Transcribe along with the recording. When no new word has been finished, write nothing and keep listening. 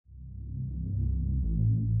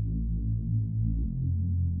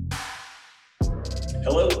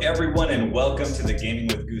everyone, and welcome to the Gaming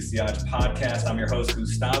with Gusiach podcast. I'm your host,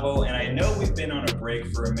 Gustavo, and I know we've been on a break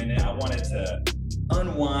for a minute. I wanted to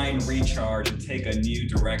unwind, recharge, and take a new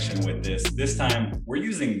direction with this. This time, we're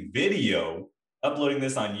using video, uploading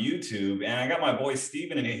this on YouTube, and I got my boy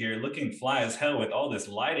Steven in here looking fly as hell with all this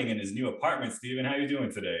lighting in his new apartment. Steven, how you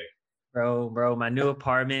doing today? Bro, my new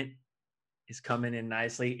apartment is coming in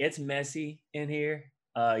nicely. It's messy in here.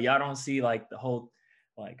 Y'all don't see like the whole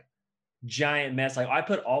like giant mess. Like I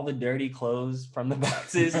put all the dirty clothes from the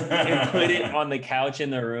boxes and put it on the couch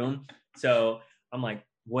in the room. So I'm like,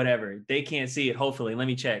 whatever. They can't see it. Hopefully, let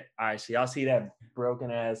me check. All right, so y'all see that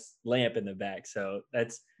broken ass lamp in the back. So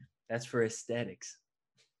that's for aesthetics.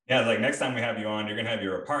 Yeah, like next time we have you on, you're gonna have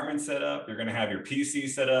your apartment set up. You're gonna have your PC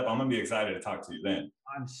set up. I'm gonna be excited to talk to you then.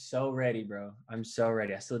 I'm so ready, bro. I'm so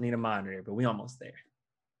ready. I still need a monitor, but we almost there.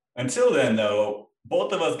 Until then, though,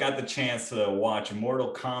 both of us got the chance to watch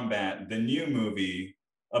Mortal Kombat, the new movie.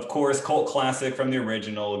 Of course, cult classic from the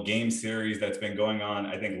original game series that's been going on,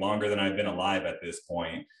 I think, longer than I've been alive at this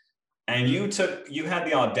point. And you had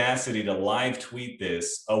the audacity to live tweet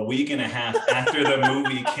this a week and a half after the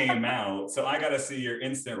movie came out. So I got to see your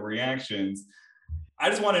instant reactions. I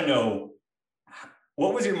just want to know,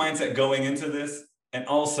 what was your mindset going into this? And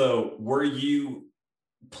also, were you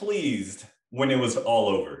pleased when it was all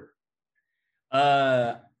over?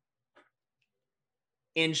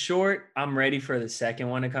 In short, I'm ready for the second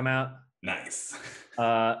one to come out. Nice.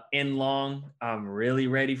 In long, I'm really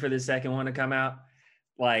ready for the second one to come out.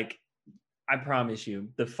 Like, I promise you,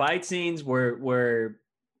 the fight scenes were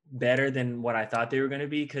better than what I thought they were going to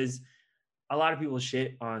be, because a lot of people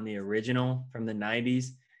shit on the original from the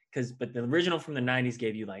 90s, but the original from the 90s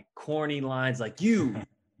gave you like corny lines like "you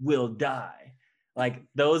will die." Like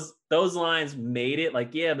those lines made it.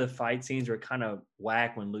 Like, yeah, the fight scenes were kind of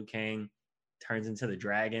whack when Liu Kang turns into the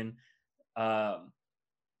dragon. But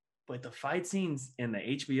the fight scenes in the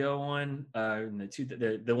HBO one,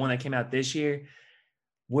 the one that came out this year,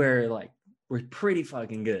 were pretty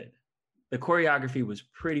fucking good. The choreography was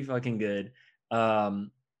pretty fucking good.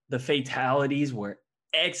 The fatalities were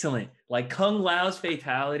excellent. Like Kung Lao's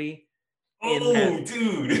fatality.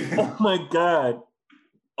 Dude. Oh my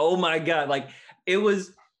God. Like, it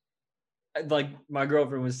was like my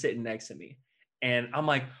girlfriend was sitting next to me and I'm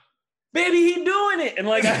like, baby, he doing it. And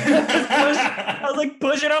like, I was like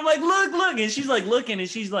pushing. I'm like, look. And she's like looking and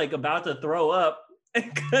she's like about to throw up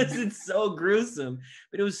because it's so gruesome,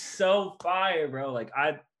 but it was so fire, bro. Like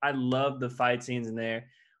I love the fight scenes in there.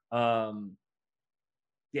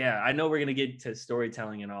 Yeah, I know we're going to get to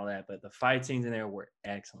storytelling and all that, but the fight scenes in there were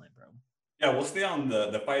excellent, bro. Yeah, we'll stay on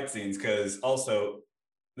the fight scenes because also,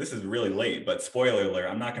 this is really late, but spoiler alert,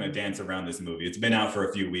 I'm not going to dance around this movie. It's been out for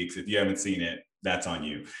a few weeks. If you haven't seen it, that's on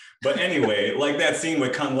you. But anyway, like that scene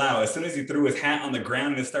with Kung Lao, as soon as he threw his hat on the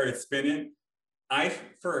ground and it started spinning, I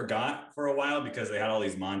forgot for a while because they had all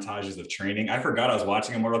these montages of training. I forgot I was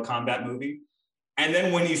watching a Mortal Kombat movie. And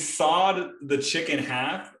then when he sawed the chick in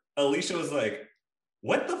half, Alicia was like,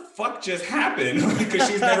 what the fuck just happened? Because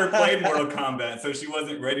she's never played Mortal Kombat, so she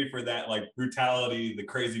wasn't ready for that like brutality, the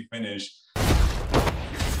crazy finish.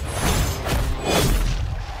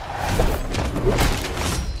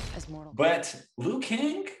 But Liu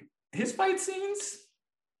Kang, his fight scenes,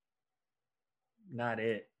 not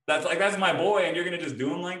it. That's my boy, and you're gonna just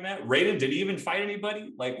do him like that? Raiden, did he even fight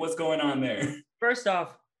anybody? Like, what's going on there? First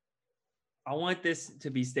off, I want this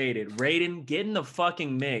to be stated. Raiden, get in the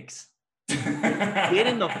fucking mix. Get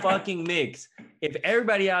in the fucking mix. If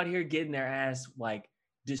everybody out here getting their ass like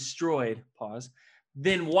destroyed,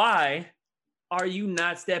 then why are you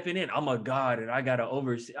not stepping in? I'm a god and I gotta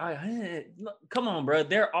oversee. Come on, bro.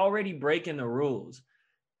 They're already breaking the rules.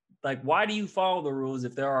 Like, why do you follow the rules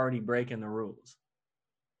if they're already breaking the rules?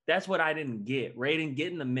 That's what I didn't get. Raiden,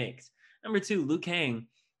 get in the mix. Number two, Liu Kang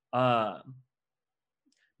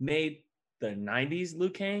made the 90s Liu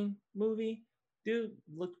Kang movie, dude,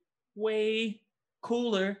 look way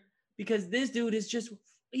cooler because this dude is just,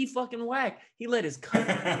 he fucking whack. He let his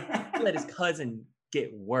cousin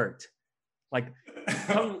get worked. Like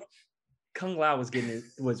Kung Lao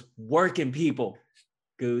was working people.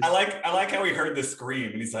 Goose. I like how he heard the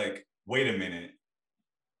scream and he's like, wait a minute,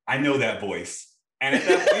 I know that voice. And at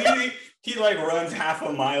that point, he like runs half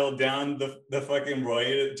a mile down the fucking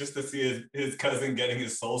road just to see his cousin getting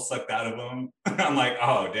his soul sucked out of him. I'm like,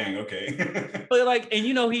 oh dang, okay. But like, and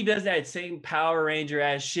you know, he does that same Power Ranger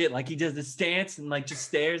ass shit. Like he does the stance and like just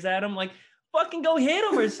stares at him. Like, fucking go hit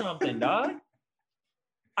him or something, dog.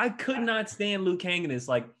 I could not stand Liu Kang in this.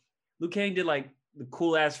 Like, Liu Kang did like the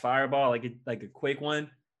cool ass fireball, like a quick one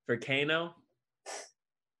for Kano,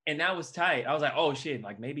 and that was tight. I was like, oh shit,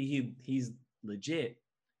 like maybe he's legit.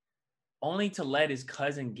 only to let his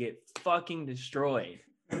cousin get fucking destroyed.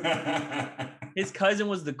 His cousin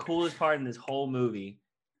was the coolest part in this whole movie,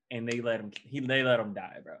 and they let him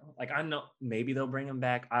die, bro. Like, I know maybe they'll bring him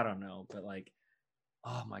back. I don't know, but like,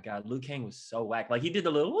 oh my god, Liu Kang was so whack. Like, he did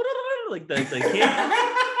the little like the kid.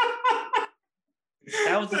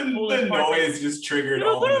 That was the coolest part. The noise just triggered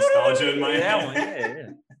all the nostalgia in my head. That one, yeah.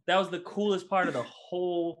 That was the coolest part of the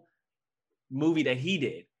whole movie that he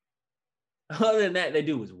did. Other than that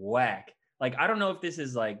dude was whack. Like, I don't know if this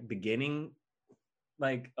is like beginning,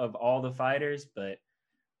 like, of all the fighters, but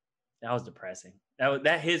that was depressing.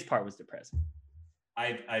 That his part was depressing.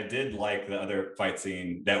 I did like the other fight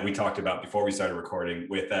scene that we talked about before we started recording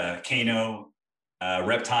with Kano,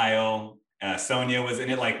 Reptile, Sonya was in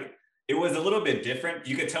it. Like, it was a little bit different.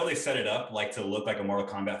 You could tell they set it up like to look like a Mortal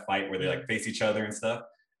Kombat fight where they like face each other and stuff.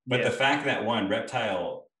 But the fact that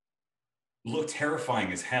Reptile looked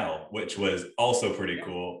terrifying as hell, which was also pretty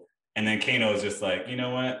cool. And then Kano was just like, you know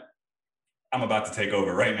what? I'm about to take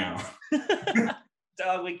over right now.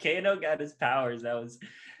 Dog, when Kano got his powers, that was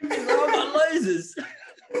all my lasers.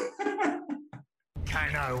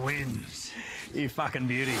 Kano wins. You fucking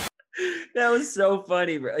beauty. That was so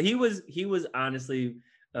funny, bro. He was honestly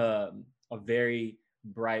a very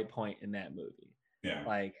bright point in that movie. Yeah.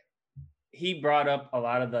 Like, he brought up a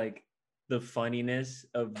lot of like the funniness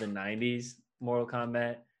of the 90s Mortal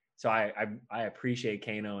Kombat. So I appreciate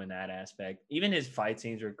Kano in that aspect. Even his fight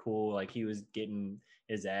scenes were cool. Like, he was getting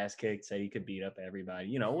his ass kicked so he could beat up everybody,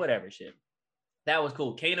 you know, whatever shit. That was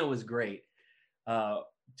cool. Kano was great. To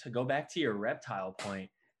go back to your Reptile point,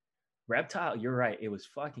 Reptile, you're right. It was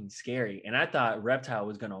fucking scary. And I thought Reptile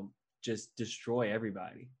was going to just destroy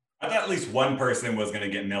everybody. I thought at least one person was going to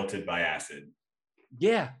get melted by acid.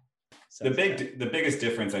 Yeah. So the biggest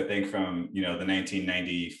difference, I think, from, you know, the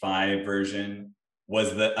 1995 version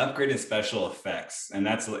was the upgraded special effects. And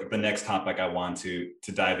that's like the next topic I want to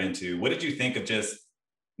dive into. What did you think of just,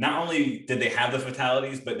 not only did they have the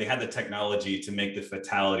fatalities, but they had the technology to make the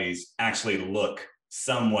fatalities actually look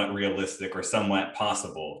somewhat realistic or somewhat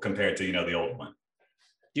possible compared to, you know, the old one?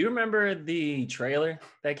 Do you remember the trailer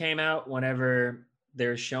that came out whenever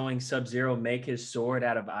they're showing Sub-Zero make his sword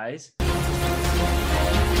out of ice?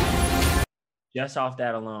 Just off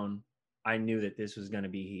that alone, I knew that this was going to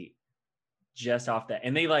be heat. Just off that.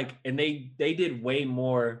 And they did way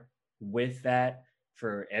more with that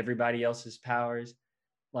for everybody else's powers.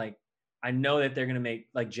 Like, I know that they're going to make,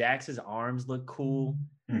 like, Jax's arms look cool.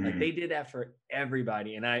 Mm-hmm. Like, they did that for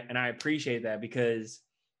everybody. And I appreciate that because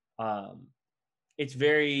it's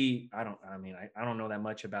very, I don't know that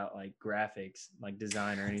much about like graphics, like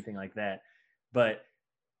design or anything like that, but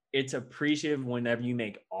it's appreciative whenever you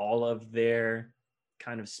make all of their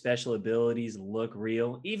kind of special abilities look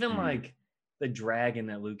real. Even like the dragon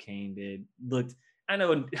that Liu Kang did looked, I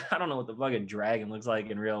don't know what the fuck a dragon looks like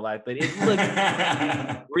in real life, but it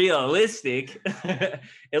looked realistic.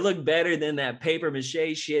 It looked better than that paper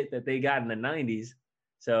mache shit that they got in the 90s.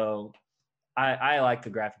 So I like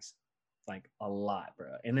the graphics like a lot,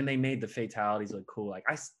 bro. And then they made the fatalities look cool. Like,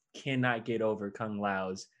 I cannot get over Kung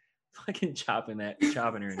Lao's fucking chopping her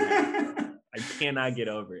in half. I cannot get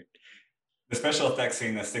over it. The special effects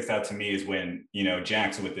scene that sticks out to me is when, you know,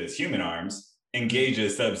 Jax with his human arms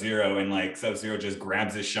engages Sub-Zero, and like Sub-Zero just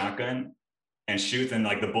grabs his shotgun and shoots, and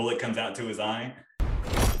like the bullet comes out to his eye.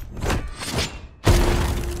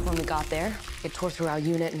 When we got there, it tore through our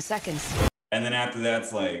unit in seconds. And then after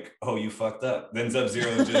that's like, oh, you fucked up. Then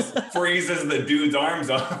Sub-Zero just freezes the dude's arms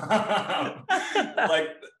off. Like,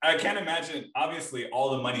 I can't imagine, obviously,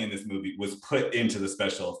 all the money in this movie was put into the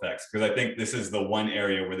special effects, because I think this is the one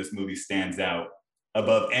area where this movie stands out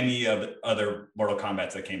above any of the other Mortal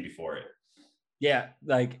Kombats that came before it. Yeah,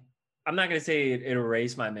 like, I'm not going to say it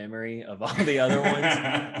erased my memory of all the other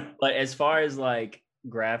ones, but as far as like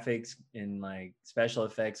graphics and like special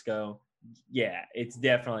effects go, yeah, it's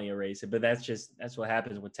definitely erased it. But that's what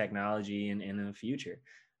happens with technology and in the future.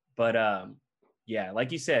 But yeah,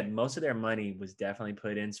 like you said, most of their money was definitely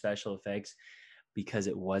put in special effects because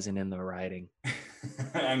it wasn't in the writing.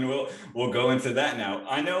 And we'll go into that now.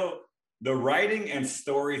 I know the writing and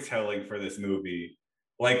storytelling for this movie,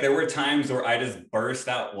 like, there were times where I just burst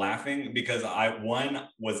out laughing because one,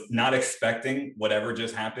 was not expecting whatever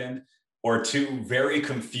just happened, or two, very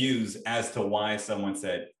confused as to why someone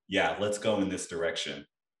said, yeah, let's go in this direction.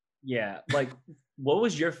 Yeah. Like, what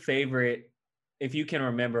was your favorite, if you can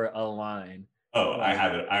remember a line? Oh, I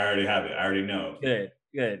have it. I already have it. I already know. Good.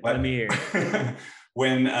 Let me hear it.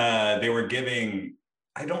 When they were giving,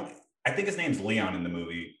 I think his name's Leon in the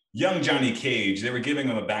movie, young Johnny Cage, they were giving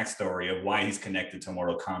him a backstory of why he's connected to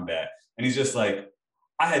Mortal Kombat. And he's just like,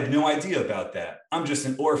 I had no idea about that. I'm just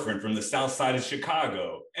an orphan from the south side of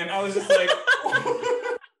Chicago. And I was just like,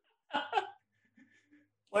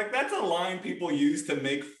 like that's a line people use to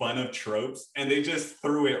make fun of tropes. And they just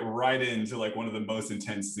threw it right into like one of the most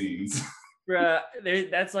intense scenes. Bruh,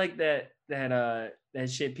 that's like that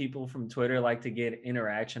shit people from Twitter like to get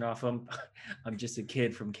interaction off them. I'm just a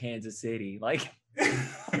kid from Kansas City. Like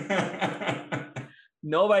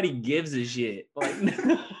nobody gives a shit.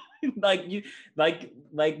 Like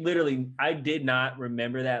like literally, I did not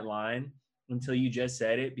remember that line until you just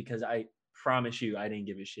said it, because I promise you I didn't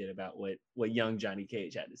give a shit about what young Johnny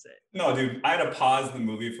Cage had to say. No, dude, I had to pause the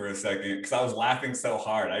movie for a second because I was laughing so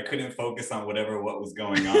hard. I couldn't focus on what was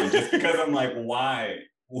going on just because I'm like, why?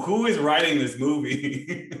 Who is writing this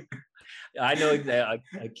movie? I know exactly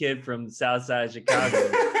a kid from the south side of Chicago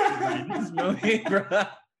writing this movie, bro.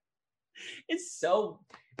 It's so,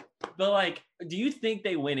 but like, do you think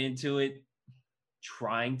they went into it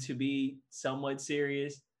trying to be somewhat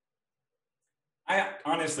serious? I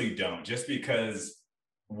honestly don't, just because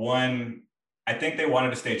one, I think they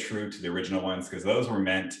wanted to stay true to the original ones because those were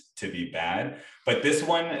meant to be bad. But this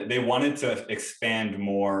one, they wanted to expand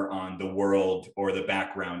more on the world or the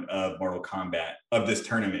background of Mortal Kombat, of this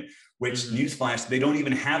tournament, which newsflash, they don't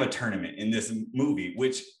even have a tournament in this movie,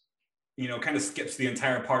 which, you know, kind of skips the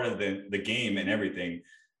entire part of the game and everything.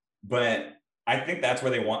 But I think that's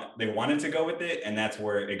where they wanted to go with it. And that's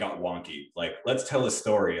where it got wonky. Like, let's tell a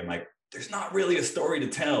story. I'm like, there's not really a story to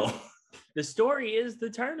tell. The story is the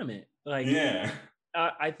tournament. Like, yeah,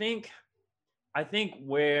 I think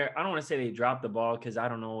where, I don't want to say they dropped the ball because I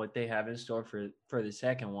don't know what they have in store for the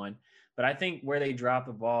second one, but I think where they dropped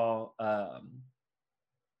the ball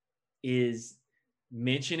is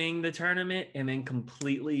mentioning the tournament and then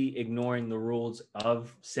completely ignoring the rules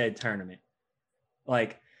of said tournament.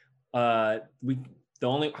 Like, I'm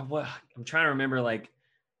trying to remember like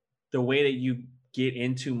the way that you get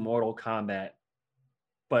into Mortal Kombat,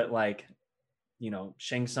 but like, you know,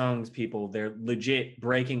 Shang Tsung's people, they're legit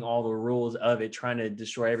breaking all the rules of it, trying to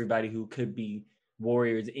destroy everybody who could be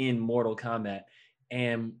warriors in Mortal Kombat.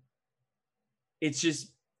 And it's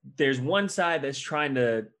just, there's one side that's trying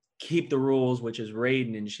to keep the rules, which is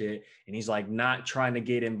Raiden and shit, and he's like not trying to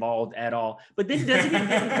get involved at all. But then doesn't he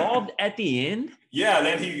get involved at the end? Yeah,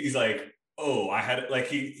 then he's like, oh, I had, like,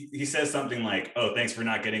 he says something like, oh, thanks for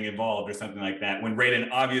not getting involved or something like that, when Raiden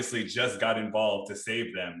obviously just got involved to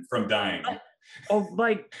save them from dying.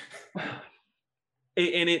 Like,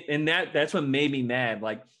 and that's what made me mad.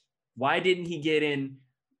 Like, why didn't he get in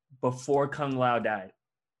before Kung Lao died?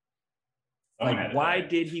 Like, why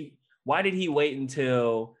did he wait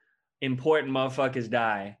until important motherfuckers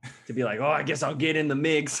die to be like, oh, I guess I'll get in the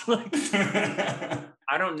mix? Like,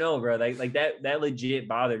 I don't know, bro. Like that legit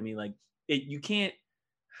bothered me. Like, I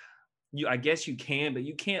guess you can, but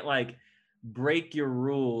you can't like break your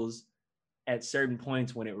rules at certain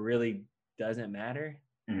points when it really doesn't matter.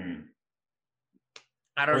 Mm-hmm.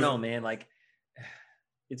 I don't know, man. Like,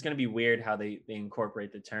 it's going to be weird how they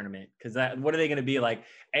incorporate the tournament, because what are they going to be like?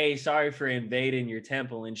 Hey, sorry for invading your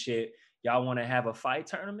temple and shit. Y'all want to have a fight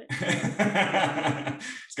tournament?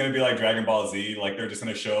 It's going to be like Dragon Ball Z. Like, they're just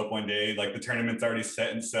going to show up one day. Like, the tournament's already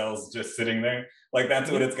set in cells, just sitting there. Like, that's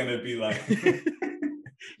what it's going to be like.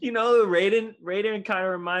 You know, Raiden kind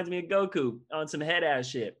of reminds me of Goku on some head ass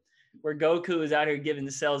shit, where Goku is out here giving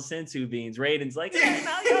the cells sensu beans. Raiden's like, hey,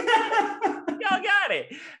 y'all got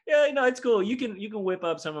it. Yeah, no, it's cool. You can whip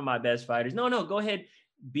up some of my best fighters. No, go ahead,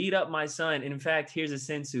 beat up my son. And in fact, here's a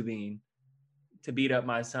sensu bean to beat up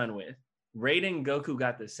my son with. Raiden and Goku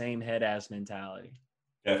got the same head ass mentality.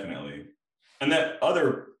 Definitely. And that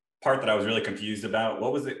other part that I was really confused about,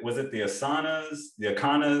 what was it? Was it the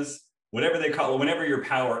Akanas, whatever they call it, whenever your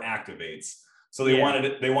power activates? So they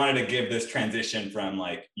wanted to give this transition from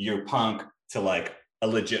like your punk to like a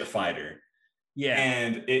legit fighter. Yeah.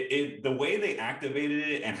 And it the way they activated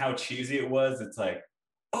it and how cheesy it was, it's like,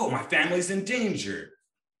 oh, my family's in danger.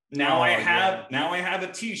 Now I have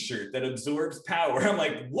a t-shirt that absorbs power. I'm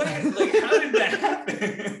like, what? Like, how did that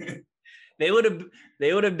happen? They would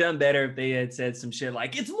have done better if they had said some shit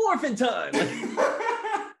like, it's morphin' time.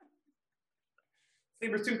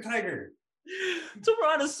 Saber-tooth tiger.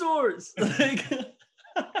 Tyrannosaurus. Like,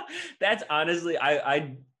 that's honestly,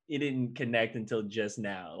 it didn't connect until just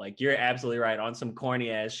now. Like, you're absolutely right. On some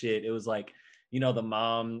corny ass shit, it was like, you know, the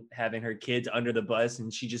mom having her kids under the bus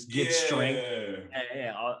and she just gets strength.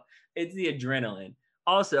 Yeah, it's the adrenaline.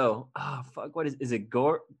 Also, fuck, what is it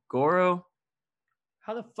Goro?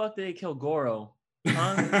 How the fuck did they kill Goro?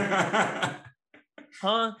 Huh?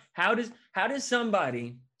 How does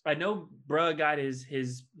somebody, I know bruh got his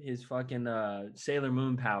fucking Sailor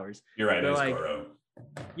Moon powers. You're right, it was like, Goro.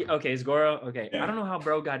 Yeah, okay, it's Goro. Okay, Yeah. I don't know how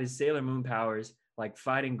bro got his Sailor Moon powers, like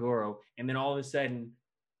fighting Goro, and then all of a sudden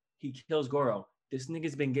he kills Goro. This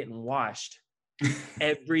nigga's been getting washed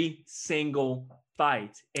every single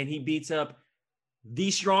fight, and he beats up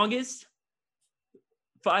the strongest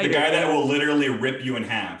fighter. The guy that will literally rip you in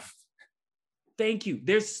half. Thank you.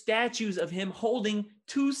 There's statues of him holding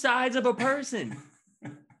two sides of a person.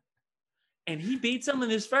 And he beats him in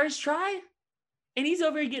his first try? And he's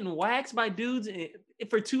over here getting waxed by dudes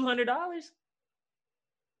for $200?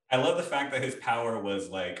 I love the fact that his power was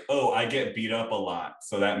like, oh, I get beat up a lot,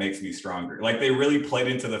 so that makes me stronger. Like, they really played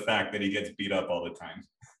into the fact that he gets beat up all the time.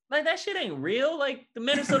 Like, that shit ain't real. Like, the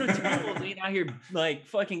Minnesota Timberwolves ain't out here, like,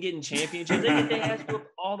 fucking getting championships. They get their ass whooped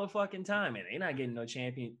all the fucking time, and they're not getting no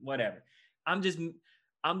champion, whatever. I'm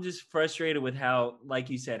just frustrated with how, like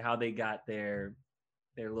you said, how they got their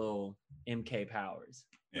little MK powers.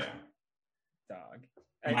 Yeah. Dog.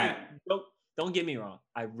 Don't get me wrong.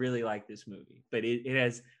 I really like this movie, but it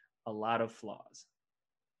has a lot of flaws.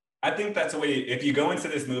 I think that's the way, if you go into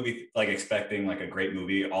this movie like expecting like a great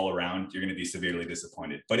movie all around, you're going to be severely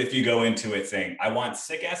disappointed. But if you go into it saying, I want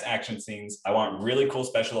sick ass action scenes, I want really cool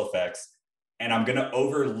special effects, and I'm going to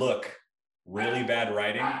overlook really bad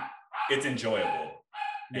writing, it's enjoyable.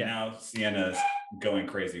 And now Sienna's going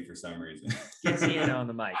crazy for some reason. Get Sienna on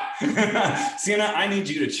the mic. Sienna, I need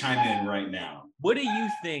you to chime in right now. What do you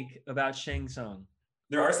think about Shang Tsung?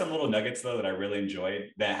 There are some little nuggets, though, that I really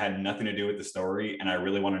enjoyed that had nothing to do with the story, and I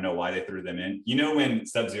really want to know why they threw them in. You know, when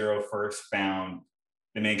Sub-Zero first found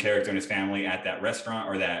the main character and his family at that restaurant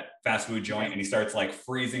or that fast food joint, and he starts like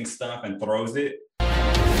freezing stuff and throws it?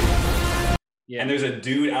 Yeah. And there's a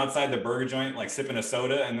dude outside the burger joint, like sipping a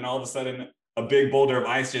soda, and then all of a sudden, a big boulder of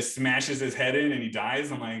ice just smashes his head in and he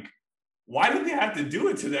dies. I'm like, why did they have to do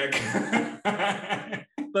it to that guy?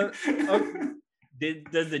 But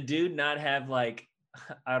does the dude not have, like,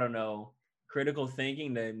 I don't know, critical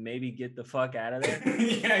thinking to maybe get the fuck out of there?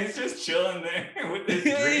 Yeah, he's just chilling there with his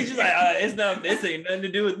He's just like, this ain't nothing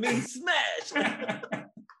to do with me. Smash.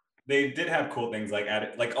 They did have cool things like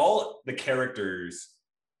all the characters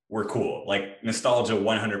were cool, like nostalgia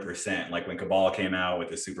 100%. Like when Cabal came out with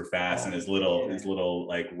his super fast and his little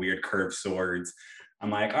like weird curved swords. I'm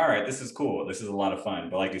like, all right, this is cool. This is a lot of fun.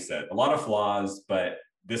 But like you said, a lot of flaws, but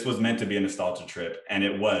this was meant to be a nostalgia trip, and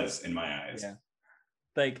it was in my eyes. Yeah.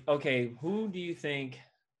 Like, okay, who do you think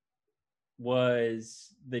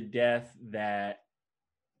was the death that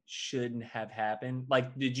shouldn't have happened?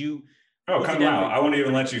 Like, did you? Oh, Kung Lao. I won't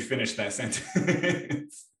even let you finish that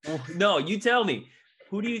sentence. No, you tell me.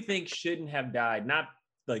 Who do you think shouldn't have died? Not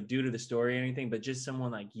like due to the story or anything, but just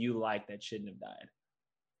someone like you like that shouldn't have died.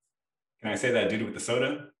 Can I say that dude with the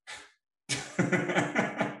soda?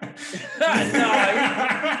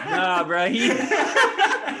 Nah, bro.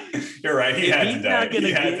 You're right. He had to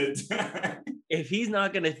die. If he's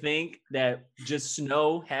not gonna think that just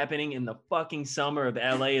snow happening in the fucking summer of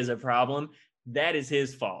LA is a problem, that is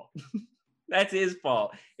his fault. That's his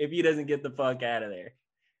fault if he doesn't get the fuck out of there.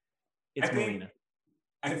 It's Melina.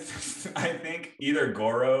 I think either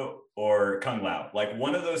Goro or Kung Lao, like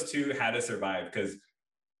one of those two had to survive, because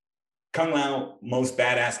Kung Lao, most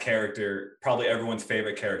badass character, probably everyone's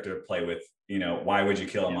favorite character to play with. You know, why would you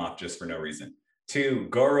kill him off just for no reason? Two,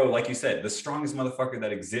 Goro, like you said, the strongest motherfucker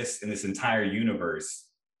that exists in this entire universe.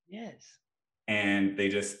 Yes. And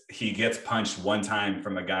he gets punched one time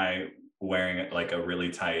from a guy wearing like a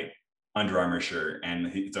really tight Under Armour shirt, and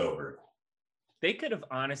it's over. They could have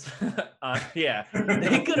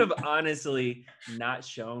they could have honestly not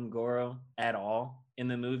shown Goro at all in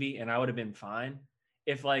the movie, and I would have been fine.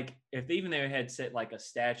 If even they had set like a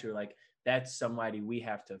statue, like that's somebody we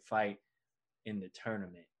have to fight in the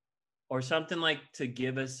tournament or something, like to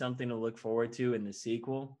give us something to look forward to in the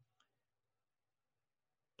sequel.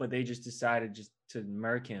 But they just decided just to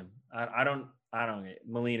murk him. I don't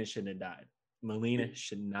Melina shouldn't have died. Melina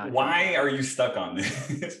should not. Why are you stuck on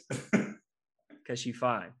this? Because she's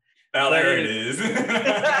fine. Oh, there it is.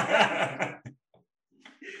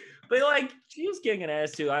 But like, she was kicking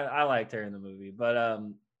ass too. I liked her in the movie, but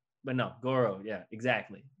no, Goro, yeah,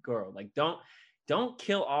 exactly, Goro. Like, don't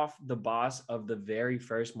kill off the boss of the very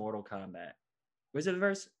first Mortal Kombat. Was it the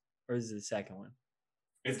first or is it the second one?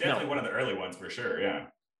 It's definitely one of the early ones for sure. Yeah.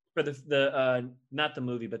 For the not the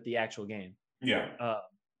movie, but the actual game. Yeah.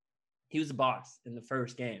 He was the boss in the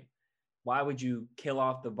first game. Why would you kill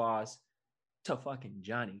off the boss to fucking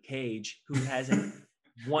Johnny Cage, who hasn't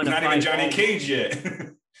won a fight? Not even Johnny Cage yet.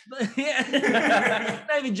 Yeah.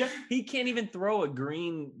 Not even he can't even throw a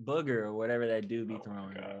green booger or whatever that dude be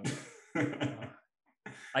throwing.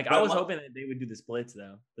 Like, I was hoping that they would do the splits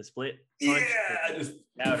though. The split punch.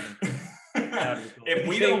 Yeah. If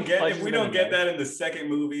we don't get that in the second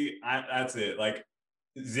movie, that's it. Like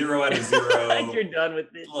 0 out of 0. Like you're done with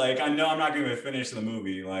it. Like I know I'm not going to finish the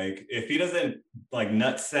movie. Like if he doesn't like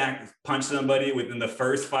nutsack punch somebody within the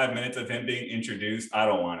first 5 minutes of him being introduced, I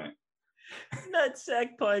don't want it.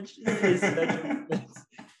 Nutsack punch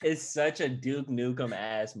is such a Duke Nukem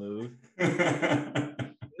ass move.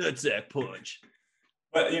 Nutsack punch.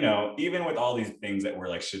 But you know, even with all these things that we're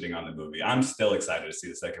like shitting on the movie, I'm still excited to see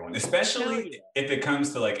the second one, especially if it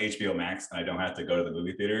comes to like HBO Max and I don't have to go to the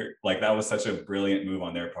movie theater. Like that was such a brilliant move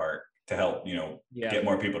on their part to help, you know, get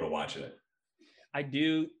more people to watch it. I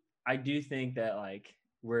do think that like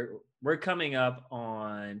we're coming up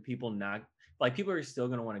on people not like people are still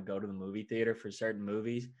gonna want to go to the movie theater for certain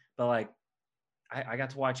movies, but like I got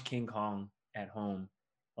to watch King Kong at home,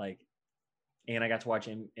 like. And I got to watch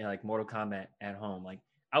like Mortal Kombat at home. Like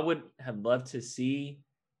I would have loved to see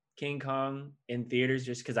King Kong in theaters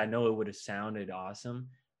just because I know it would have sounded awesome.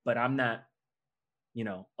 But I'm not, you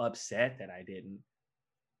know, upset that I didn't.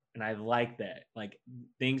 And I like that. Like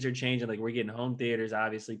things are changing. Like we're getting home theaters.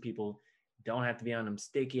 Obviously, people don't have to be on them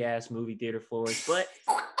sticky ass movie theater floors. But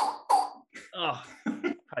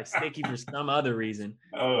probably sticky for some other reason.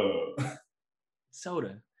 Oh,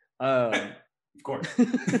 soda. Of course.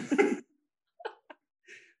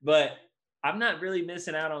 But I'm not really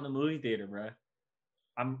missing out on the movie theater, bro.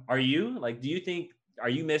 Are you? Like, are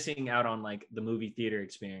you missing out on like the movie theater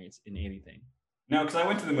experience in anything? No, because I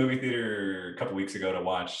went to the movie theater a couple weeks ago to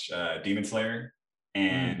watch Demon Slayer,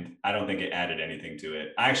 and I don't think it added anything to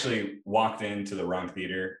it. I actually walked into the wrong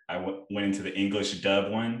theater. I went into the English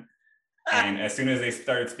dub one, and as soon as they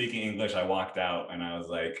started speaking English, I walked out, and I was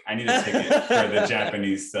like, I need a ticket for the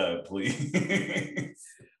Japanese sub, please.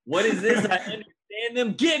 What is this? I understand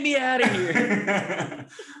them. Get me out of here.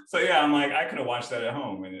 So yeah, I'm like, I could have watched that at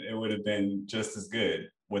home, and it would have been just as good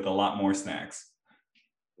with a lot more snacks.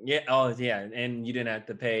 Yeah. Oh, yeah. And you didn't have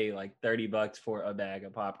to pay like $30 for a bag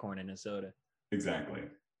of popcorn and a soda. Exactly.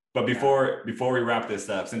 But before we wrap this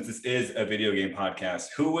up, since this is a video game podcast,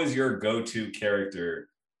 who was your go-to character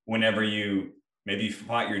whenever you maybe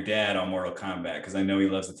fought your dad on Mortal Kombat? Because I know he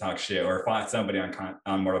loves to talk shit, or fought somebody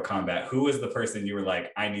on Mortal Kombat. Who was the person you were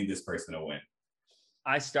like, I need this person to win?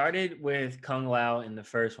 I started with Kung Lao in the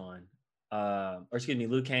first one.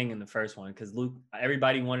 Liu Kang in the first one, because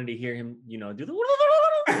everybody wanted to hear him, you know, do the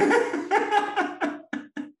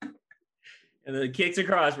and the kicks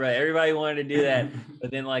across, right? Everybody wanted to do that. But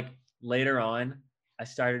then like later on, I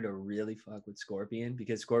started to really fuck with Scorpion,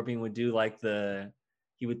 because Scorpion would do like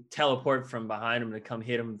he would teleport from behind him to come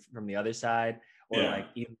hit him from the other side, or like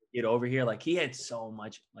even get over here. Like he had so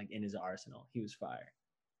much like in his arsenal. He was fire.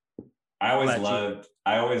 I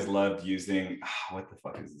always loved using what the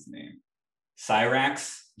fuck is his name?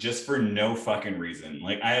 Cyrax, just for no fucking reason.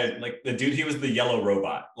 Like I had like the dude, he was the yellow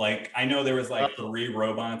robot. Like I know there was like 3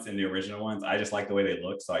 robots in the original ones. I just like the way they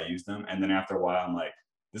look, so I used them. And then after a while, I'm like,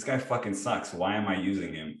 this guy fucking sucks. Why am I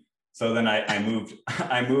using him? So then I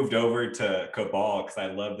moved over to Cabal because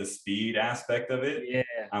I love the speed aspect of it. Yeah.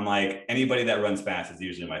 I'm like, anybody that runs fast is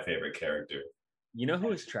usually my favorite character. You know who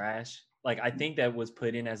was trash? Like I think that was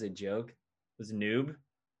put in as a joke was Noob.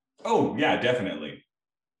 Oh yeah, definitely.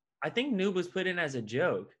 I think Noob was put in as a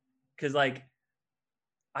joke because like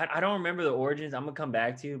I don't remember the origins. I'm gonna come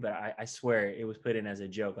back to you, but I swear it was put in as a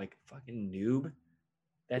joke. Like fucking Noob,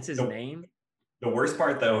 that's his name. The worst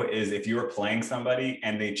part though is if you were playing somebody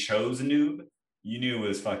and they chose Noob, you knew it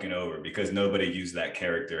was fucking over because nobody used that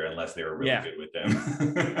character unless they were really good with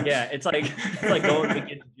them. Yeah, it's like going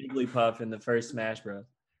against Jigglypuff in the first Smash Bros.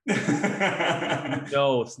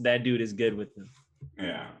 No, that dude is good with them.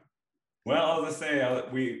 Yeah. Well, I'll just say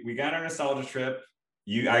we got our nostalgia trip.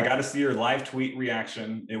 I got to see your live tweet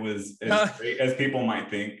reaction. It was as great as people might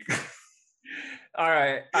think. All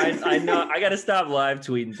right, I know I got to stop live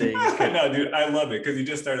tweeting things. No, dude, I love it because you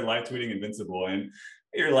just started live tweeting Invincible, and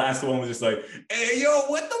your last one was just like, "Hey, yo,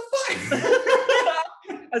 what the fuck?"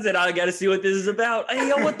 I said, I got to see what this is about. Hey,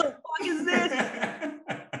 yo, what the fuck is this?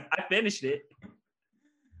 I finished it.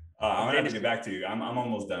 I'm gonna have to get back to you. I'm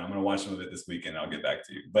almost done. I'm gonna watch some of it this weekend. I'll get back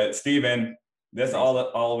to you. But Steven, that's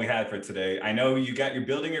all we had for today. I know you're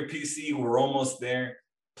building your PC. We're almost there.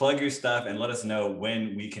 Plug your stuff and let us know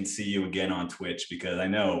when we can see you again on Twitch, because I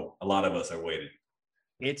know a lot of us are waiting.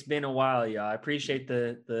 It's been a while, y'all. I appreciate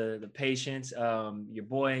the patience. Your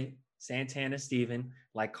boy Santana Steven,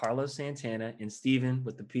 like Carlos Santana, and Steven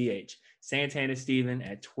with the PH. Santana Steven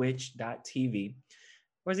at twitch.tv.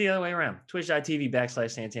 Where's the other way around?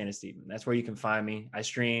 Twitch.tv/Santana Steven. That's where you can find me. I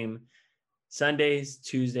stream Sundays,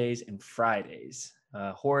 Tuesdays, and Fridays.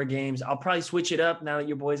 Horror games. I'll probably switch it up now that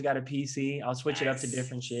your boy's got a PC. I'll switch it up to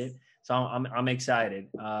different shit. So I'm excited.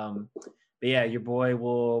 But yeah, your boy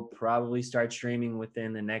will probably start streaming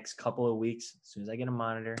within the next couple of weeks as soon as I get a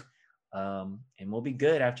monitor. And we'll be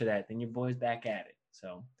good after that. Then your boy's back at it.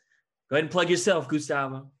 So go ahead and plug yourself,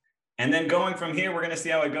 Gustavo. And then going from here, we're going to see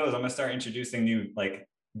how it goes. I'm going to start introducing new like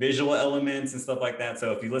visual elements and stuff like that.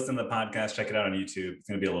 So if you listen to the podcast, check it out on YouTube. It's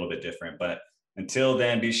going to be a little bit different. But until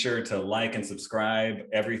then, be sure to like and subscribe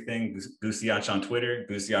everything. Gusiach on Twitter,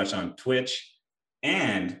 Gusiach on Twitch.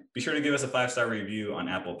 And be sure to give us a 5-star review on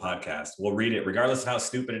Apple Podcasts. We'll read it regardless of how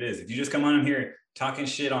stupid it is. If you just come on here talking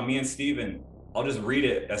shit on me and Steven, I'll just read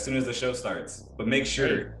it as soon as the show starts. But make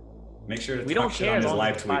sure to we talk don't shit care on as his long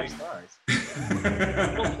live as it's tweeting. 5 stars. We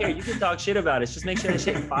don't care. You can talk shit about it. Just make sure to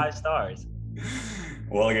hit 5 stars.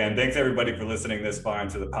 Well, again, thanks everybody for listening this far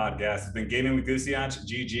into the podcast. It's been Gaming with Gusiach,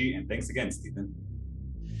 GG, and thanks again, Steven.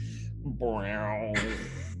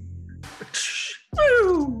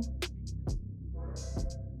 Woo!